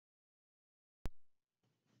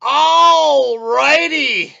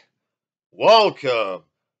Alrighty, welcome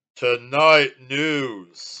to Night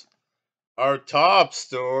News. Our top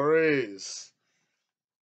stories.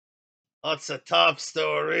 Lots of top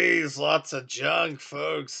stories, lots of junk,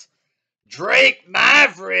 folks. Drake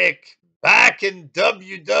Maverick back in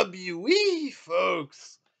WWE,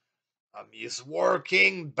 folks. He's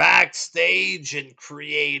working backstage and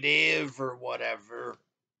creative or whatever.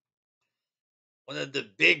 One of the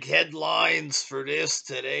big headlines for this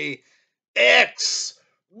today, X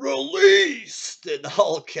released in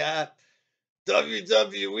all cap.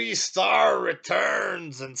 WWE star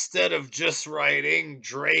returns instead of just writing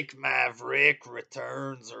Drake Maverick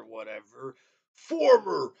returns or whatever.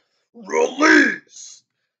 Former release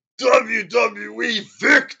WWE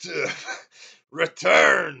victim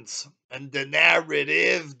returns. And the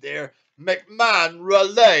narrative there, McMahon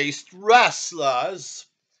released wrestlers.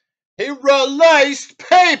 He released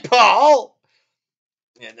PayPal.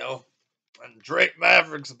 You know, and Drake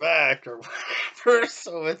Maverick's back or whatever.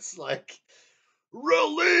 So it's like,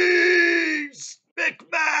 release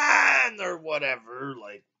McMahon or whatever.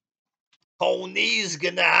 Like, Tony's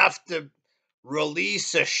gonna have to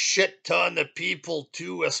release a shit ton of people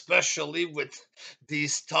too, especially with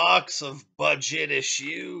these talks of budget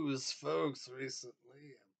issues, folks, recently.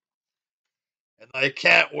 And I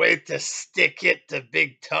can't wait to stick it to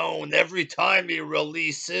Big Tone. Every time he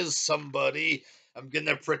releases somebody, I'm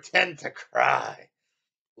gonna pretend to cry.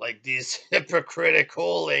 Like these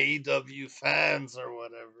hypocritical AEW fans or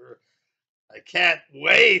whatever. I can't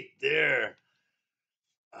wait there.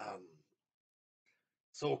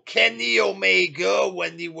 So Kenny Omega,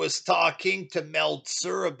 when he was talking to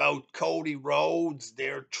Meltzer about Cody Rhodes,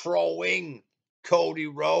 they're throwing Cody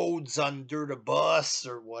Rhodes under the bus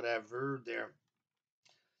or whatever.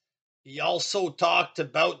 He also talked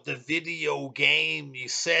about the video game. He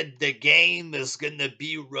said the game is going to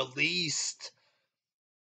be released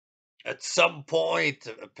at some point,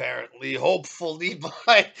 apparently, hopefully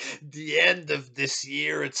by the end of this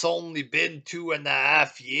year. It's only been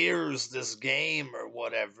 2.5 years, this game or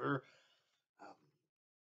whatever.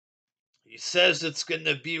 He says it's going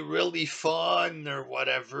to be really fun or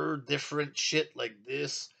whatever, different shit like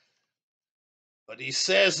this. But he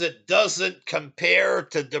says it doesn't compare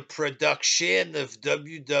to the production of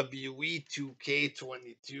WWE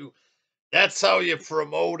 2K22. That's how you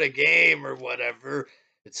promote a game or whatever.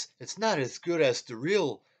 It's not as good as the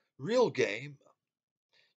real game.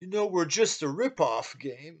 You know, we're just a rip-off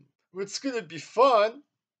game. It's gonna be fun.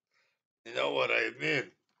 You know what I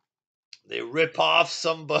mean? They rip off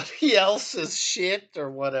somebody else's shit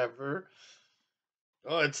or whatever.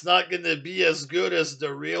 Oh, it's not gonna be as good as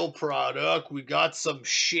the real product. We got some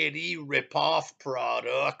shitty rip-off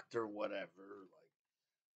product or whatever.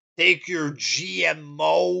 Take your GM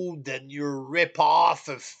mode and your rip-off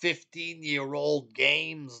of 15-year-old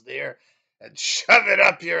games there and shove it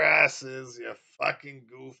up your asses, you fucking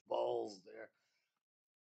goofballs there.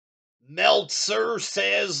 Meltzer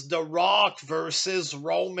says The Rock versus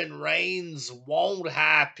Roman Reigns won't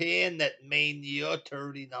happen at Mania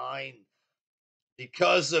 39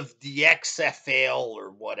 because of the XFL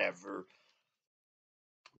or whatever.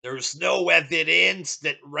 There's no evidence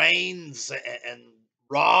that Reigns and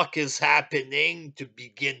Rock is happening to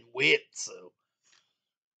begin with, so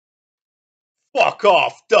fuck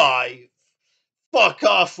off, Dave. Fuck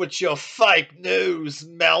off with your fake news,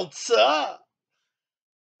 Meltzer.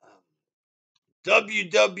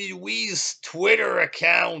 WWE's Twitter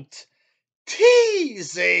account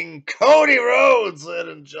teasing Cody Rhodes,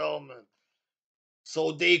 ladies and gentlemen.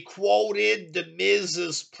 So they quoted the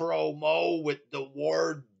Miz's promo with the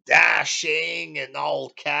word dashing in all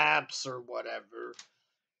caps or whatever.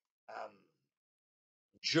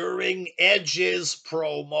 During Edge's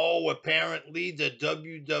promo, apparently the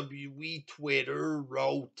WWE Twitter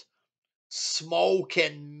wrote smoke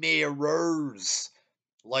and mirrors,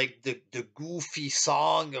 like the goofy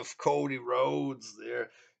song of Cody Rhodes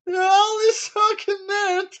there. All this fucking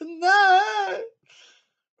man tonight,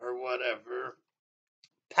 or whatever.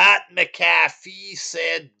 Pat McAfee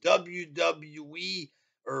said WWE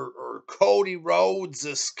or Cody Rhodes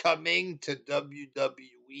is coming to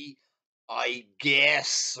WWE, I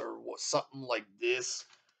guess, or something like this.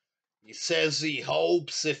 He says he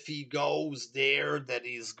hopes if he goes there that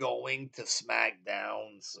he's going to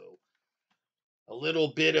SmackDown. So a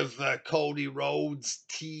little bit of Cody Rhodes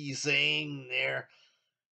teasing there.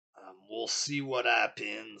 We'll see what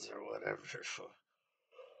happens or whatever.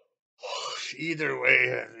 Either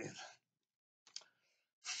way, I mean,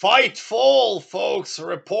 Fightful, folks,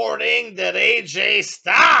 reporting that AJ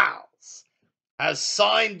Styles has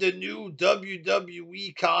signed a new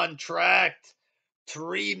WWE contract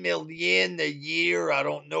 $3 million a year. I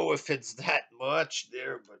don't know if it's that much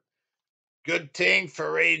there, but good thing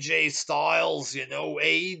for AJ Styles.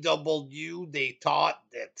 AEW, they thought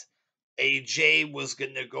that AJ was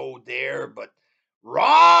going to go there, but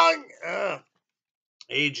wrong.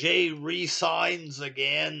 AJ resigns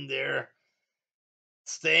again. They're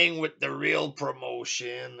staying with the real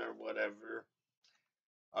promotion or whatever.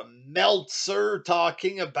 A Meltzer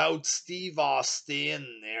talking about Steve Austin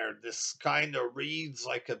there. This kind of reads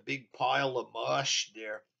like a big pile of mush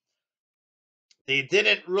there. They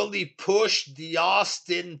didn't really push the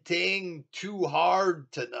Austin thing too hard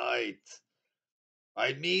tonight.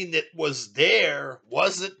 I mean, it was there.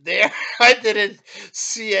 Was it there? I didn't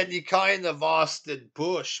see any kind of Austin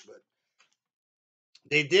push, but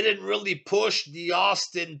they didn't really push the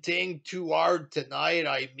Austin thing too hard tonight.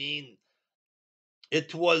 I mean,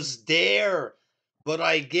 it was there, but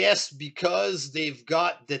I guess because they've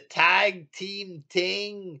got the tag team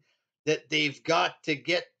thing that they've got to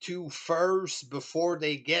get to first before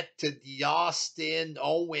they get to the Austin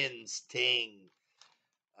Owens thing.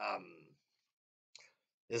 Um,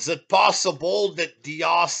 is it possible that the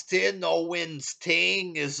Austin Owens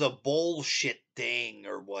thing is a bullshit thing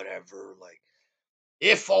or whatever? Like,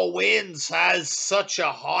 if Owens has such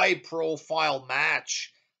a high profile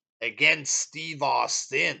match against Steve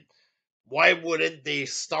Austin, why wouldn't they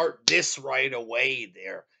start this right away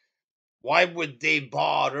there? Why would they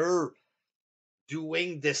bother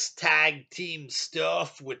doing this tag team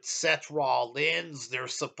stuff with Seth Rollins? They're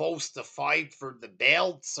supposed to fight for the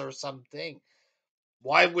belts or something.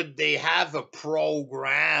 Why would they have a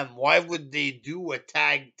program? Why would they do a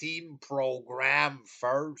tag team program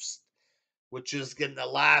first, which is going to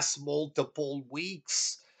last multiple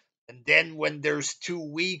weeks? And then when there's 2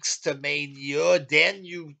 weeks to Mania, then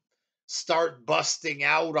you start busting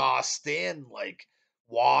out Austin. Like,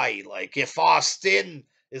 why? Like, if Austin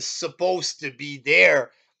is supposed to be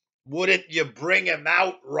there, wouldn't you bring him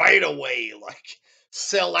out right away? Like,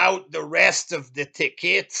 sell out the rest of the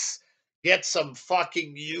tickets, get some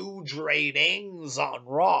fucking huge ratings on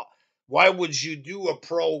Raw. Why would you do a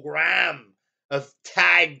program of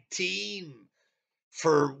tag team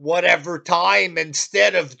for whatever time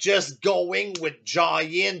instead of just going with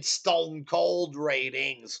giant Stone Cold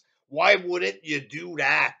ratings? Why wouldn't you do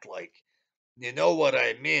that? Like, you know what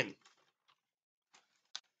I mean?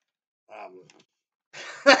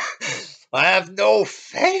 I have no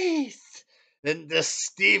faith in this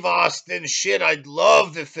Steve Austin shit. I'd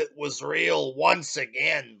love if it was real once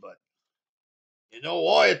again, but you know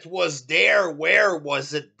what? It was there. Where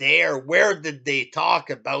was it there? Where did they talk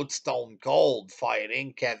about Stone Cold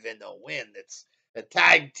fighting Kevin Owens? It's a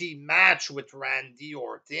tag team match with Randy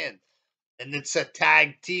Orton, and it's a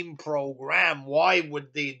tag team program. Why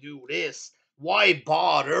would they do this? Why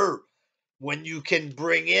bother when you can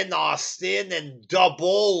bring in Austin and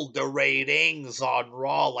double the ratings on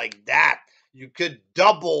Raw like that? You could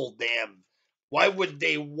double them. Why would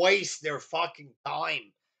they waste their fucking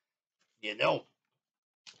time? You know,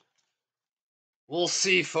 we'll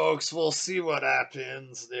see, folks. We'll see what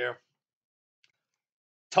happens there.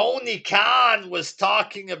 Tony Khan was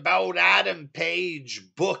talking about Adam Page,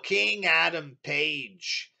 booking Adam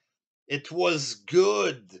Page. It was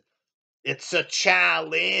good. It's a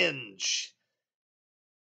challenge.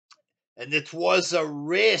 And it was a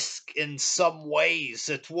risk in some ways.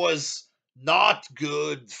 It was not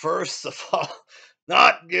good, first of all.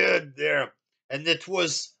 Not good there. And it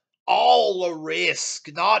was all a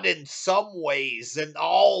risk, not in some ways, in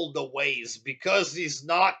all the ways, because he's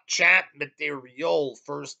not champ material,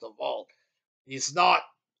 first of all. He's not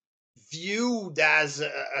viewed as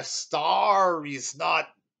a star. He's not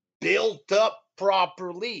built up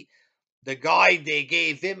properly. The guy, they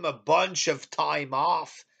gave him a bunch of time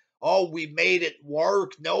off. Oh, we made it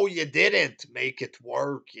work. No, you didn't make it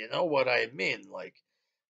work. You know what I mean? Like,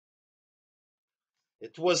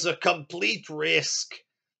 it was a complete risk.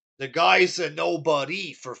 The guy's a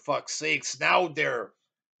nobody, for fuck's sakes. Now they're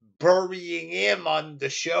burying him on the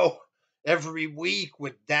show every week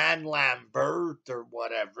with Dan Lambert or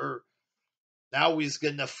whatever. Now he's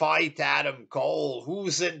gonna fight Adam Cole.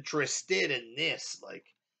 Who's interested in this? Like,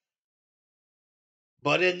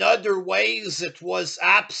 but in other ways, it was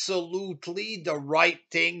absolutely the right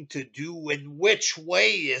thing to do. In which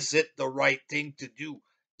way is it the right thing to do?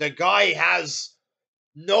 The guy has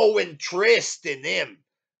no interest in him.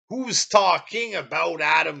 Who's talking about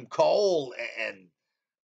Adam Cole? And,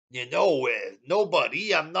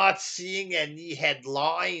 nobody. I'm not seeing any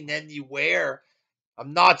headline anywhere.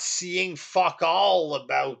 I'm not seeing fuck all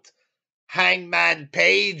about Hangman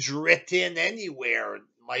Page written anywhere.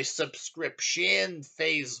 My subscription,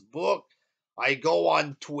 Facebook, I go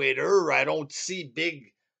on Twitter. I don't see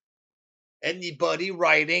anybody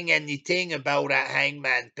writing anything about a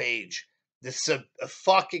Hangman Page. This is a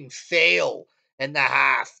fucking fail and a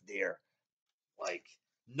half there. Like,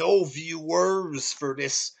 no viewers for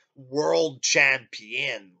this world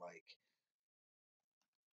champion. Like,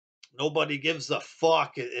 nobody gives a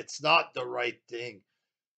fuck. It's not the right thing.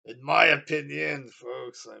 In my opinion,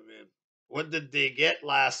 folks, I mean, what did they get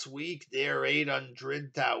last week? They're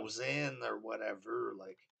 800,000 or whatever.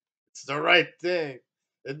 Like, it's the right thing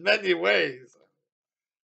in many ways.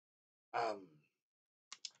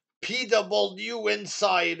 PW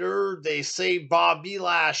Insider, they say Bobby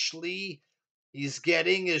Lashley, he's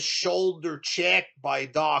getting his shoulder checked by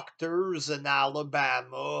doctors in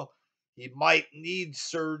Alabama. He might need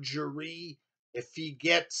surgery. If he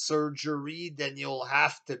gets surgery, then you'll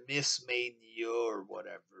have to miss Mania or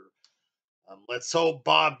whatever. Let's hope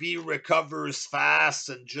Bobby recovers fast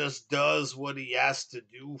and just does what he has to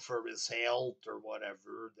do for his health or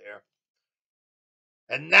whatever there.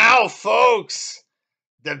 And now, folks,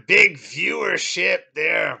 the big viewership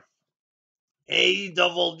there.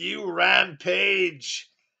 AEW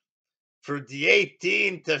Rampage for the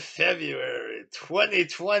 18th of February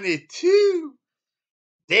 2022.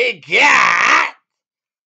 They got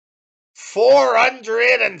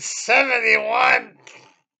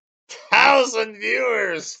 471,000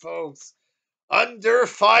 viewers, folks. Under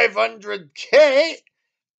 500K.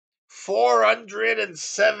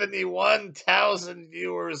 471,000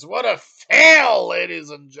 viewers. What a fail, ladies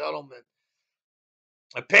and gentlemen.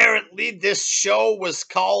 Apparently, this show was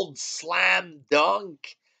called Slam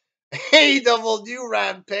Dunk. AEW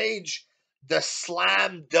Rampage, the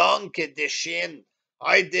Slam Dunk edition.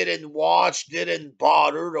 I didn't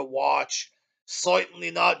bother to watch.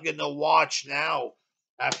 Certainly not gonna watch now.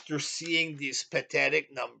 After seeing these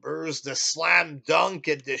pathetic numbers, the Slam Dunk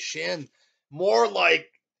edition, more like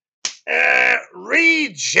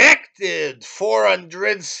rejected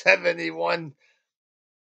 471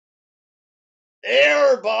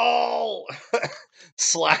 airball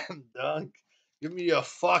Slam Dunk. Give me a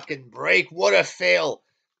fucking break. What a fail.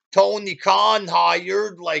 Tony Khan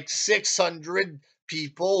hired like 600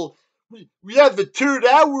 people. We have the third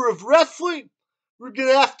hour of wrestling. We're going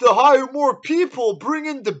to have to hire more people. Bring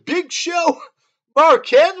in the Big Show. Mark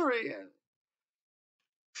Henry.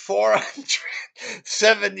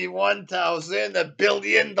 471,000, $1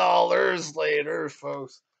 billion later,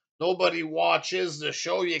 folks. Nobody watches the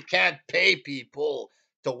show. You can't pay people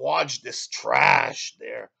to watch this trash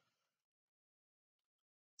there.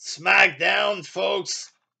 SmackDown,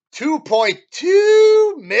 folks.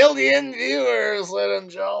 2.2 million viewers, ladies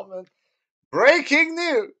and gentlemen. Breaking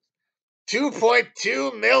news.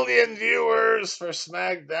 2.2 million viewers for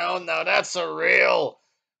SmackDown. Now that's a real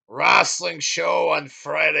wrestling show on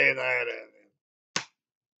Friday night.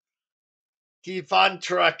 Keep on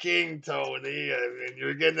trucking, Tony. I mean,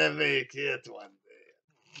 you're gonna make it one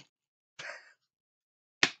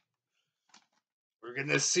day. We're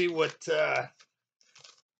gonna see what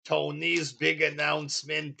Tony's big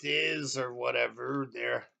announcement is or whatever.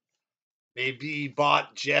 There, maybe he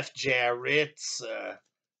bought Jeff Jarrett's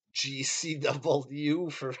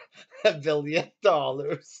GCW for $1 billion.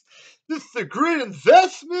 This is a great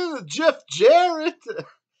investment of Jeff Jarrett.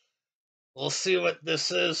 We'll see what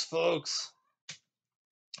this is, folks.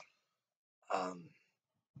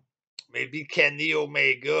 Maybe Kenny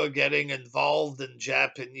Omega getting involved in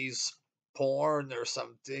Japanese porn or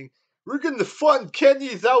something. We're going to fund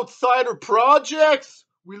Kenny's outsider projects.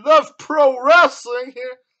 We love pro wrestling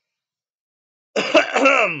here.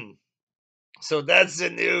 So that's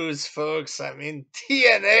the news, folks. I mean,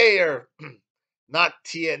 TNA or not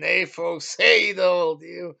TNA, folks.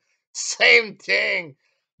 AEW, same thing.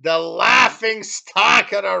 The laughing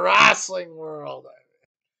stock of the wrestling world.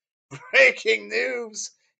 Breaking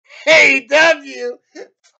news. AEW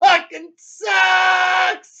fucking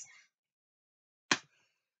sucks.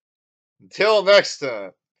 Until next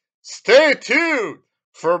time, stay tuned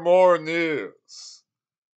for more news.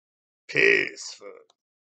 Peace, folks.